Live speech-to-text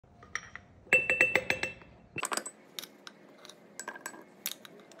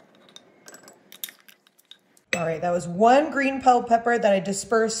All right, that was 1 green bell pepper that I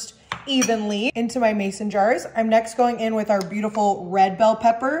dispersed evenly into my mason jars. I'm next going in with our beautiful red bell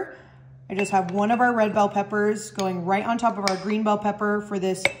pepper. I just have 1 of our red bell peppers going right on top of our green bell pepper for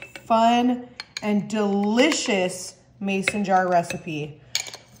this fun and delicious mason jar recipe.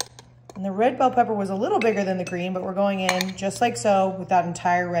 And the red bell pepper was a little bigger than the green, but we're going in just like so with that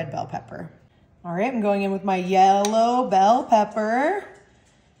entire red bell pepper. All right, I'm going in with my yellow bell pepper.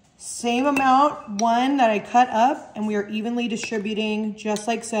 Same amount, 1 that I cut up, and we are evenly distributing just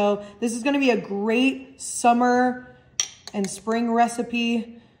like so. This is gonna be a great summer and spring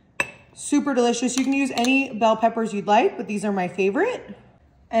recipe. Super delicious. You can use any bell peppers you'd like, but these are my favorite.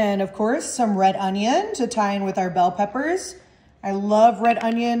 And of course, some red onion to tie in with our bell peppers. I love red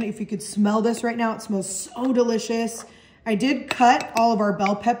onion. If you could smell this right now, it smells so delicious. I did cut all of our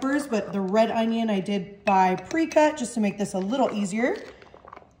bell peppers, but the red onion I did buy pre-cut just to make this a little easier.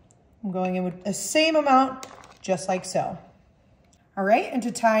 I'm going in with the same amount, just like so. All right, and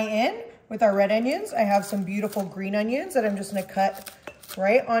to tie in with our red onions, I have some beautiful green onions that I'm just gonna cut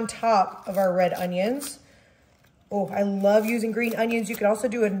right on top of our red onions. Oh, I love using green onions. You could also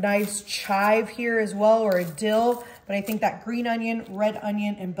do a nice chive here as well, or a dill, but I think that green onion, red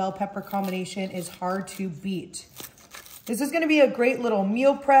onion, and bell pepper combination is hard to beat. This is gonna be a great little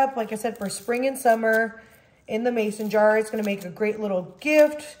meal prep, like I said, for spring and summer in the mason jar. It's gonna make a great little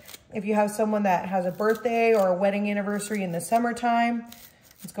gift if you have someone that has a birthday or a wedding anniversary in the summertime.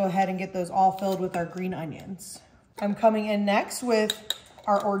 Let's go ahead and get those all filled with our green onions. I'm coming in next with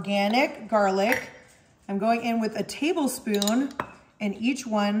our organic garlic. I'm going in with a tablespoon in each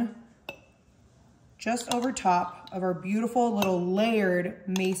one, just over top of our beautiful little layered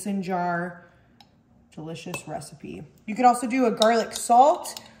mason jar delicious recipe. You could also do a garlic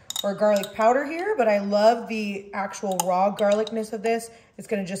salt or garlic powder here, but I love the actual raw garlicness of this. It's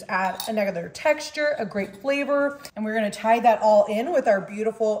gonna just add another texture, a great flavor, and we're gonna tie that all in with our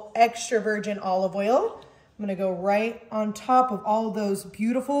beautiful extra virgin olive oil. I'm gonna go right on top of all of those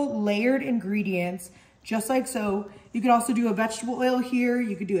beautiful layered ingredients, just like so. You could also do a vegetable oil here.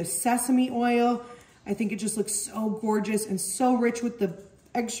 You could do a sesame oil. I think it just looks so gorgeous and so rich with the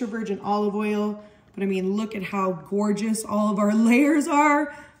extra virgin olive oil. But I mean, look at how gorgeous all of our layers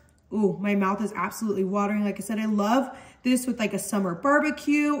are. Ooh, my mouth is absolutely watering. Like I said, I love this with like a summer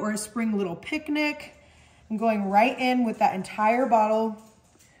barbecue or a spring little picnic. I'm going right in with that entire bottle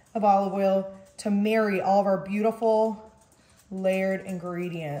of olive oil to marry all of our beautiful layered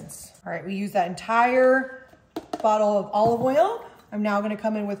ingredients. All right, we use that entire bottle of olive oil. I'm now gonna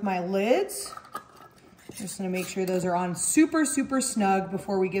come in with my lids. Just gonna make sure those are on super, super snug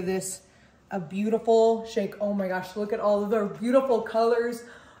before we give this a beautiful shake. Oh my gosh, look at all of the beautiful colors,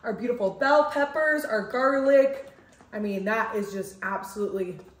 our beautiful bell peppers, our garlic. I mean, that is just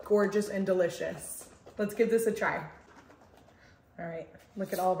absolutely gorgeous and delicious. Let's give this a try. All right,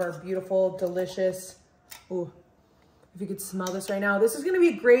 look at all of our beautiful, delicious, ooh, if you could smell this right now. This is gonna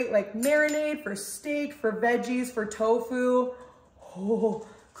be great like marinade for steak, for veggies, for tofu. Oh,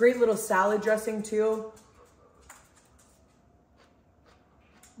 great little salad dressing too.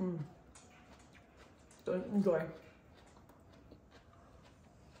 Enjoy.